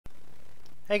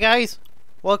Hey guys,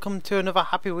 welcome to another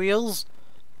Happy Wheels.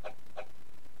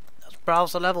 Let's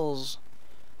browse the levels.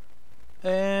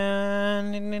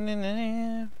 And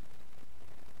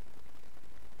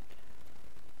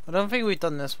I don't think we've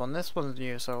done this one. This one's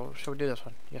new, so should we do this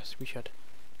one? Yes, we should.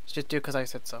 Let's just do it because I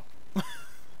said so.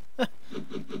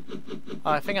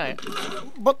 I think I...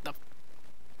 What the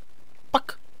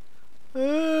fuck? I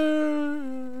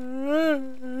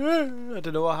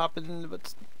don't know what happened,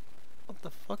 but... What the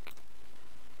fuck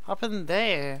happened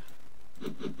there?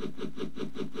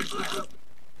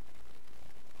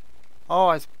 Oh,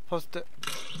 I was supposed to...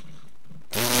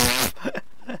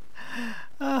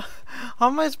 How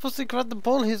am I supposed to grab the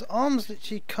ball? His arms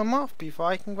literally come off before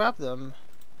I can grab them.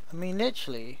 I mean,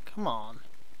 literally. Come on.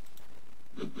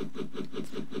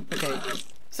 Okay.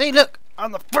 See, look!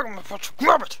 I'm the fucking supposed to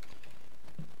grab it!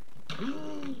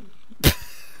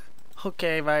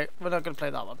 Okay, right. We're not gonna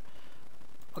play that one.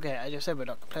 Okay, I just said we're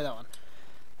not gonna play that one.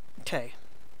 Okay.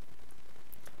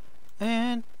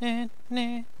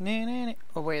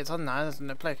 Oh wait, it's on now. There's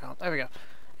no play count. There we go.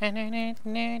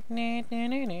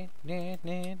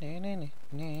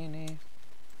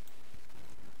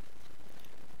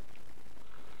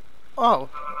 Oh,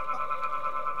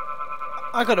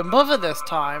 I got a mother this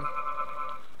time.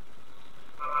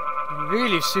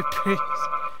 Really super.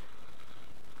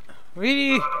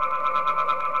 Really.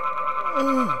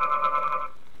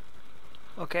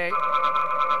 Okay.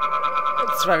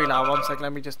 It's very loud. 1 second.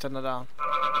 Let me just turn it down.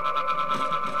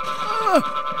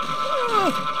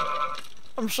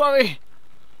 I'm sorry.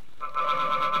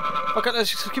 Okay, let's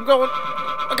just keep going.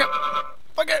 Okay.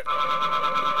 Okay.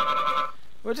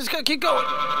 We're just gonna keep going.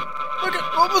 Okay,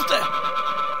 almost there.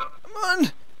 Come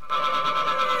on.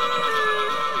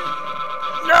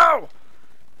 No!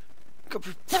 Could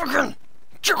be fucking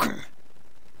joking.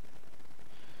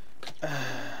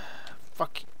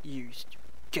 Fuck you,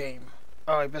 game.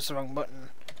 Oh, I pressed the wrong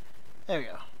button. There we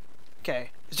go.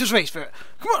 Okay, let's just race for it.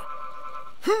 Come on!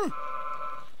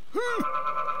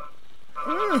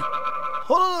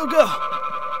 Hold on, little girl.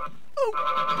 Oh.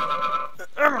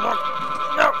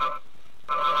 No!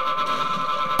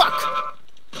 Fuck!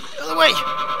 Get out of the way!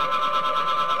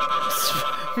 It's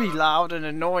very loud and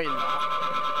annoying now.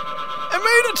 I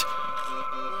made it!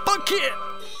 Fuck it!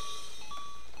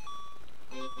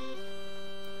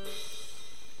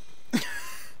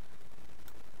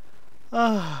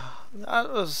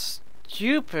 That was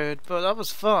stupid, but that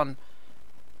was fun.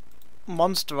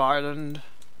 Monster Island.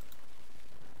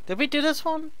 Did we do this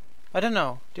one? I don't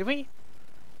know. Did we?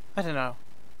 I don't know.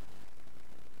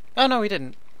 Oh no, we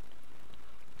didn't.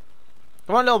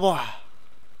 Come on, little boy.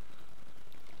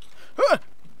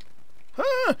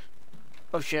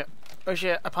 Oh shit. Oh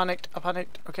shit. I panicked. I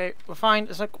panicked. Okay, we're fine.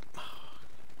 It's like... Go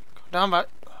down back.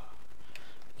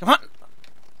 Come on.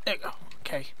 There you go.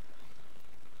 Okay.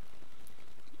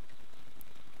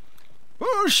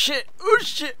 Oh shit! Oh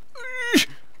shit!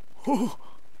 Ooh,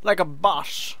 like a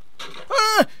boss.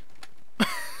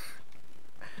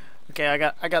 Okay, I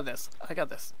got this. I got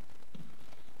this.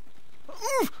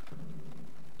 Ooh.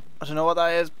 I don't know what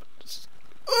that is. But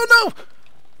oh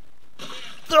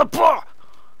no!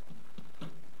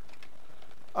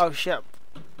 Oh shit!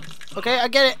 Okay, I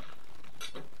get it.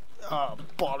 Oh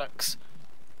bollocks!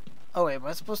 Oh wait, am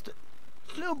I supposed to?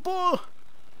 Little boy.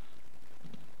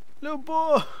 Little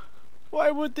boy. Why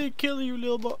would they kill you,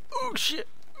 little boy? Oh shit!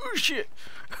 Oh shit!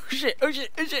 Oh shit! Oh shit!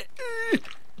 Oh shit!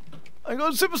 I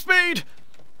got super speed!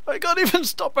 I can't even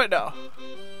stop right now!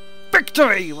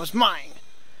 Victory was mine!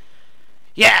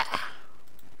 Yeah!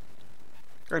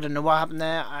 I don't know what happened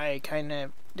there. I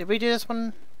kinda... Did we do this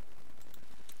one?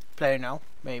 Play now,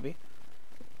 maybe.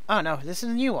 Oh no, this is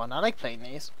a new one. I like playing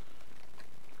these.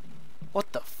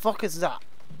 What the fuck is that?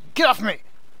 Get off me!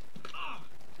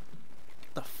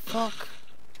 The fuck?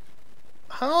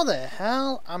 How the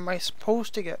hell am I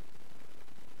supposed to get...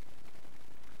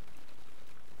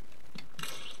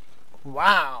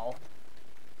 Wow.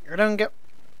 I don't get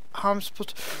how I'm supposed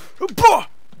to... Oh, God.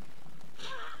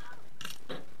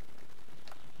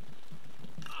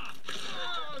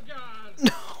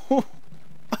 No.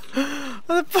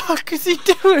 What the fuck is he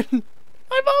doing?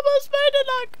 I've almost made it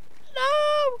like...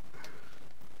 No.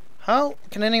 How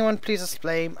can anyone please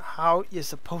explain how you're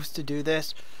supposed to do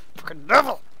this? Fucking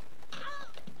devil.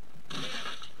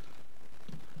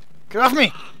 Get off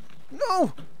me!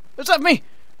 No! It's off me!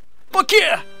 Fuck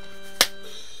yeah!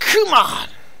 Come on!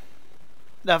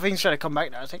 That thing's trying to come back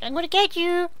now. It's like, I'm gonna get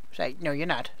you! It's like, no, you're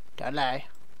not. Don't lie.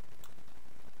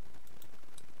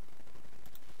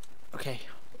 Okay.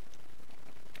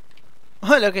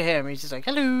 Oh, look at him. He's just like,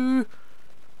 hello!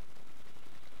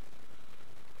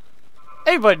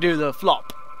 Everybody do the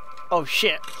flop. Oh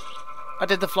shit. I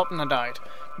did the flop and I died.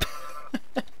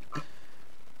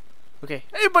 Okay,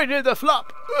 everybody did the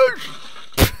flop.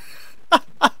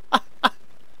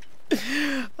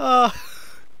 I'll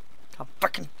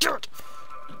fucking do it.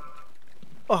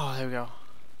 Oh, there we go.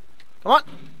 Come on.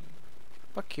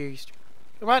 Fuck you.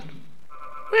 Come on.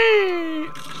 Whee!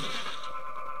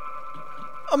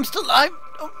 I'm still alive.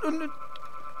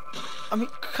 I mean,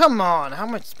 come on. How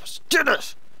am I supposed to do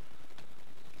this?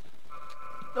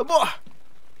 No boy.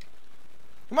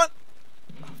 Come on.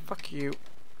 Oh, fuck you.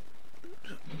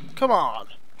 Come on.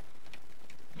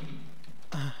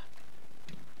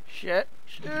 Shit.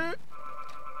 Shit.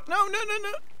 No.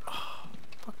 Oh,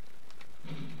 fuck.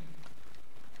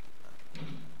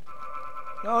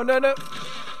 No. No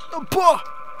boy.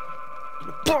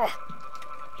 No boy.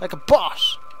 Like a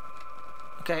boss.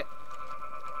 Okay.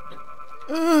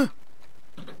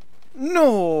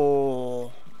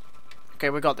 No. Okay,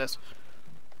 we got this.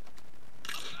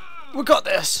 We got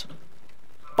this.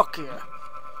 Fuck yeah.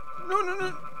 No.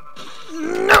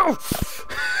 No.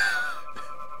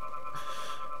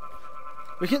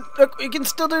 We can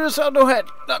still do this on no head.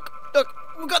 Look,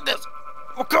 we got this.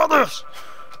 We got this.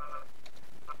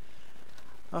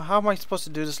 How am I supposed to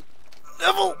do this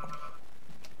level?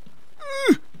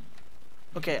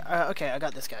 Okay, I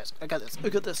got this, guys. I got this.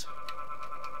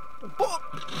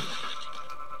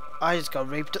 I just got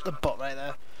raped at the butt right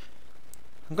there.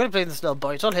 I'm gonna blame this little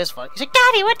boy. It's all his fault. He's like,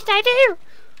 Daddy, what did I do?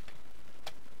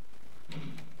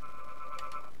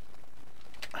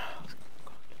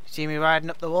 See me riding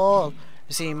up the wall.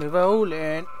 You see me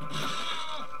rolling.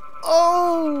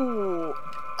 Oh!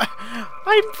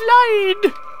 I'm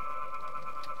blind!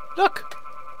 Look!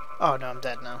 Oh no, I'm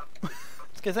dead now.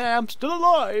 It's because I'm still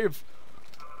alive.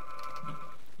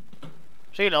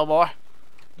 See you, little boy.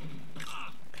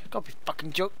 Gotta be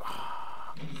fucking joke.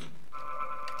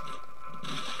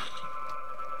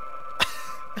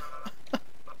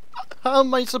 How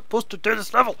am I supposed to do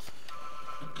this level?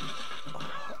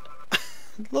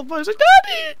 Little boy's like,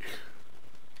 Daddy!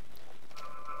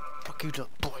 Fuck you, little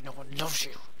boy, no one loves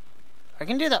you. I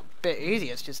can do that bit easy,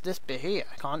 it's just this bit here.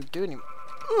 I can't do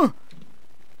anymore.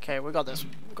 Okay, we got this.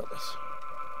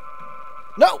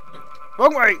 No!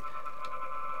 Wrong way!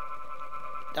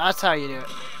 That's how you do it.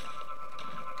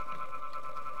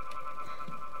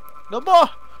 Little boy!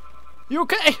 You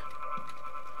okay?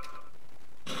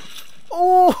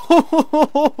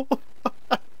 Oh!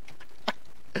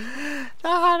 That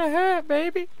had to hurt,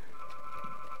 baby.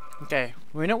 Okay,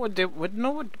 we know what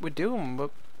we're doing.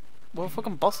 We're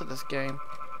fucking boss at this game.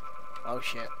 Oh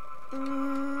shit.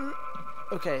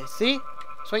 Okay, see?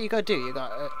 That's what you gotta do. You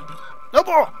gotta. No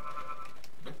more.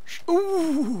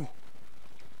 Ooh.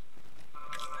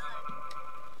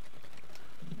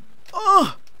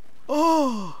 Oh.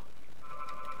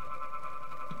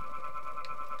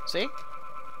 See?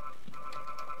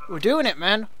 We're doing it,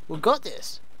 man. We got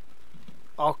this.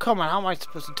 Oh, come on. How am I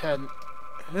supposed to turn?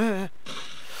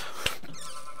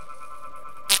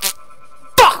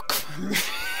 Fuck!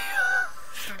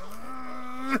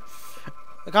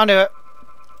 I can't do it.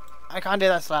 I can't do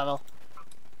this level.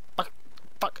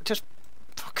 Fuck. Just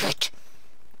fuck it.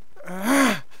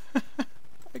 I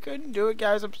couldn't do it,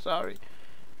 guys. I'm sorry.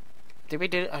 Did we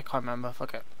do it? I can't remember.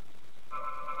 Fuck it.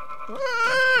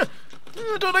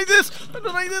 I don't like this.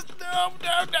 No.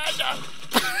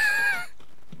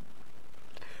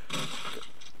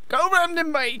 Go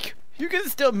random Mike. You can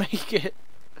still make it.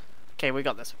 Okay, we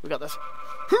got this.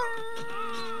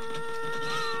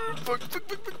 Fuck.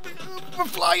 We're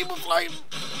flying.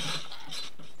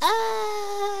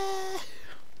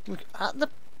 At the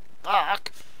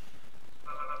back.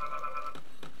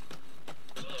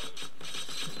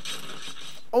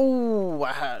 Oh,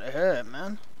 I had it hurt,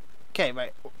 man. Okay,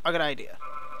 wait. I got an idea.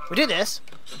 We did this.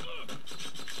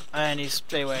 And he's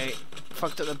stay away.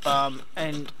 Fucked up the bomb.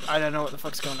 And I don't know what the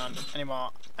fuck's going on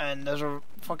anymore. And there's a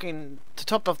fucking... To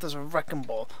top off, there's a wrecking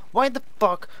ball. Why the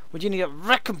fuck would you need a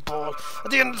wrecking ball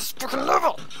at the end of this fucking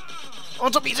level?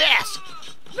 On top of his ass!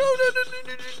 No.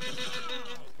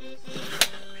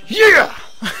 Yeah!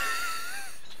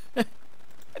 I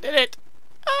did it!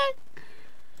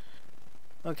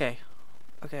 Okay.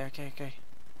 I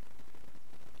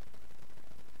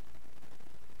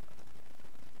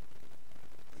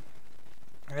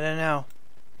don't know.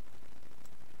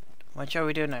 What shall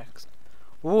we do next?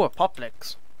 Ooh,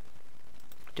 Apoplix.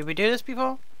 Did we do this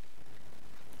before?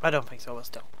 I don't think so, but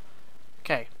still.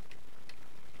 Okay.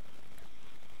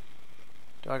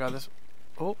 Do I got this?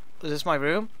 Oh, is this my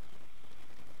room?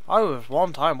 I was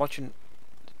one time watching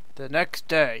The Next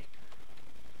Day.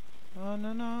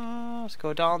 No. Let's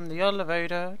go down the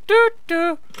elevator.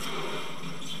 Doo.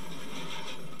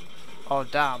 Oh,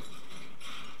 damn.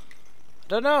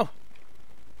 don't know.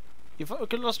 You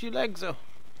fucking lost your legs though.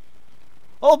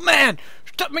 Old man!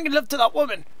 Stop making love to that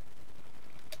woman!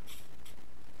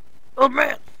 Old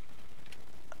man!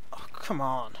 Oh, come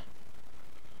on.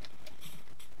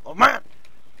 Old man!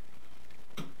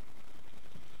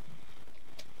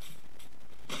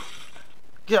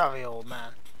 Get out of here, old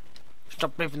man.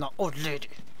 Stop leaving that old lady.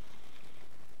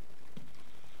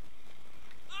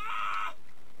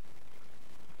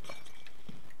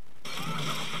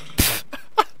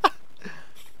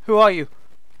 Who are you?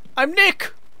 I'm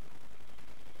Nick!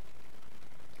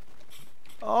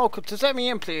 Oh, just let me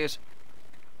in, please.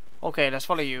 Okay, let's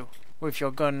follow you. With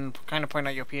your gun, kind of point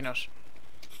at your penis.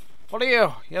 Follow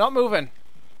you! You're not moving!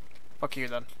 Fuck you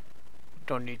then.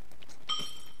 Don't need...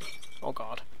 Oh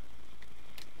god.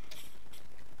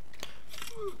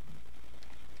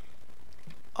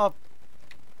 Oh...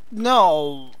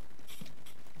 No!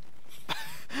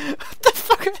 What the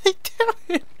fuck are they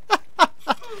doing?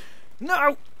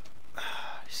 No!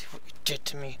 See what you did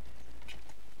to me.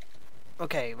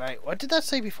 Okay, right. What did that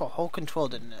say before? Hold control,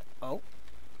 didn't it? Oh.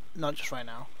 Not just right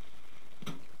now.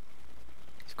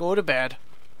 Let's go to bed.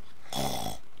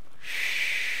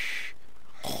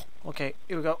 Okay,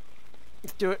 here we go.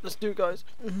 Let's do it. Let's do it, guys.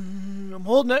 I'm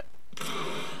holding it.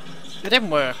 It didn't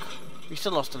work. We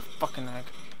still lost a fucking egg.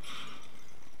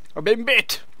 I've been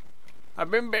bit.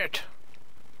 I've been bit.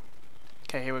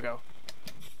 Okay, here we go.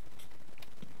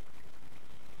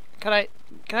 Can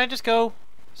I just go?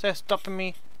 Is that stopping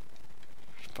me?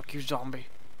 Fuck you, zombie.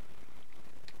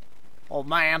 Old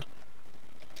man.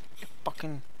 You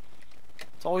fucking...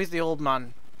 It's always the old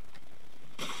man.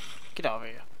 Get out of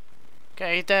here.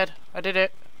 Okay, he's dead. I did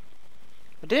it.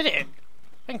 I did it!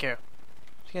 Thank you. I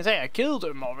was gonna say, I killed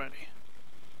him already.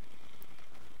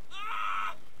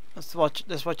 Let's watch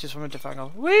this from a different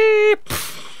angle. Whee!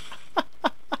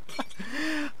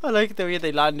 I like the way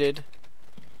they landed.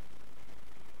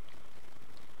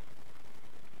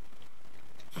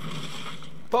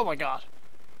 Oh my god.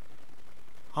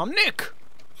 I'm Nick!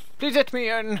 Please let me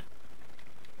in!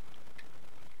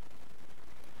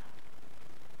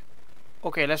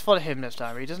 Okay, let's follow him this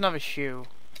time. He doesn't have a shoe,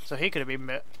 so he could have been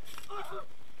bit.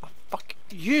 Oh, fuck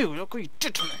you! Look what you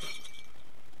did to me!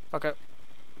 Fuck it.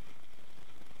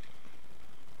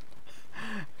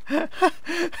 What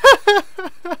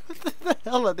the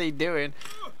hell are they doing?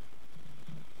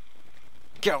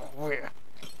 Get over here!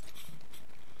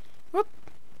 Whoop!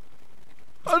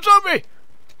 A zombie!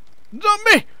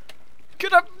 Zombie!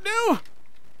 Get up! No!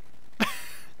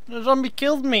 The zombie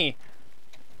killed me!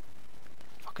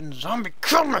 Fucking zombie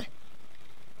killed me!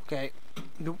 Okay,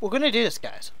 we're gonna do this,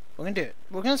 guys. We're gonna do it.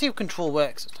 We're gonna see if control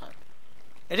works this time.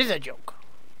 It is a joke.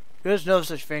 There's no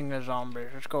such thing as zombies.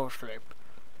 Let's go sleep.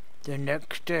 The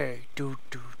next day. Do.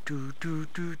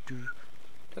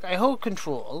 Look, I hold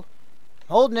control. I'm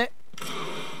holding it.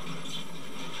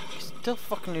 He still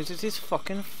fucking loses his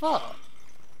fucking foot.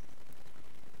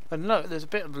 And look, there's a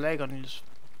bit of leg on his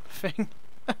thing.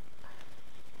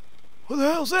 What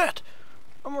the hell's that?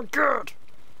 Oh my god!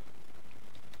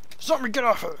 Zombie, get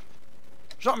off her!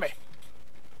 Zombie!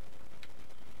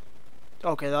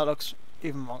 Okay, that looks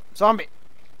even wrong. Zombie!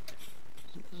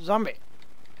 Zombie!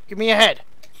 Give me a head!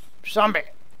 Zombie!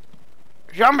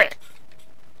 Zombie!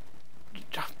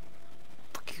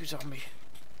 Fuck you, zombie.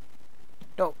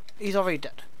 No, he's already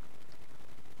dead.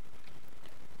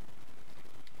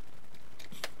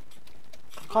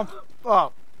 Come.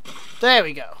 Oh, there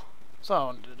we go. That's all I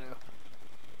wanted to do.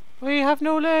 We have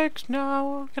no legs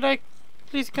now. Could I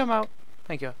please come out?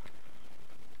 Thank you.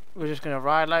 We're just gonna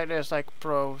ride like this, like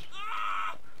pros.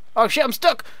 Oh shit, I'm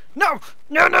stuck! No!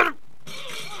 No, no, no!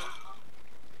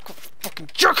 Fucking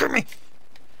jerking me!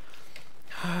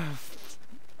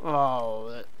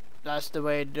 Oh, that's the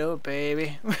way to do it,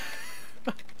 baby.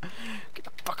 Get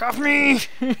the fuck off me!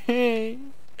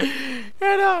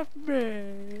 Get off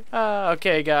me!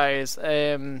 Okay, guys.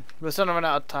 We're starting to run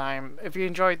out of time. If you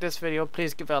enjoyed this video,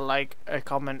 please give it a like, a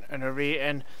comment, and a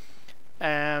rating.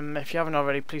 If you haven't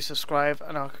already, please subscribe,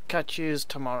 and I'll catch you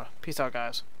tomorrow. Peace out,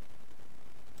 guys.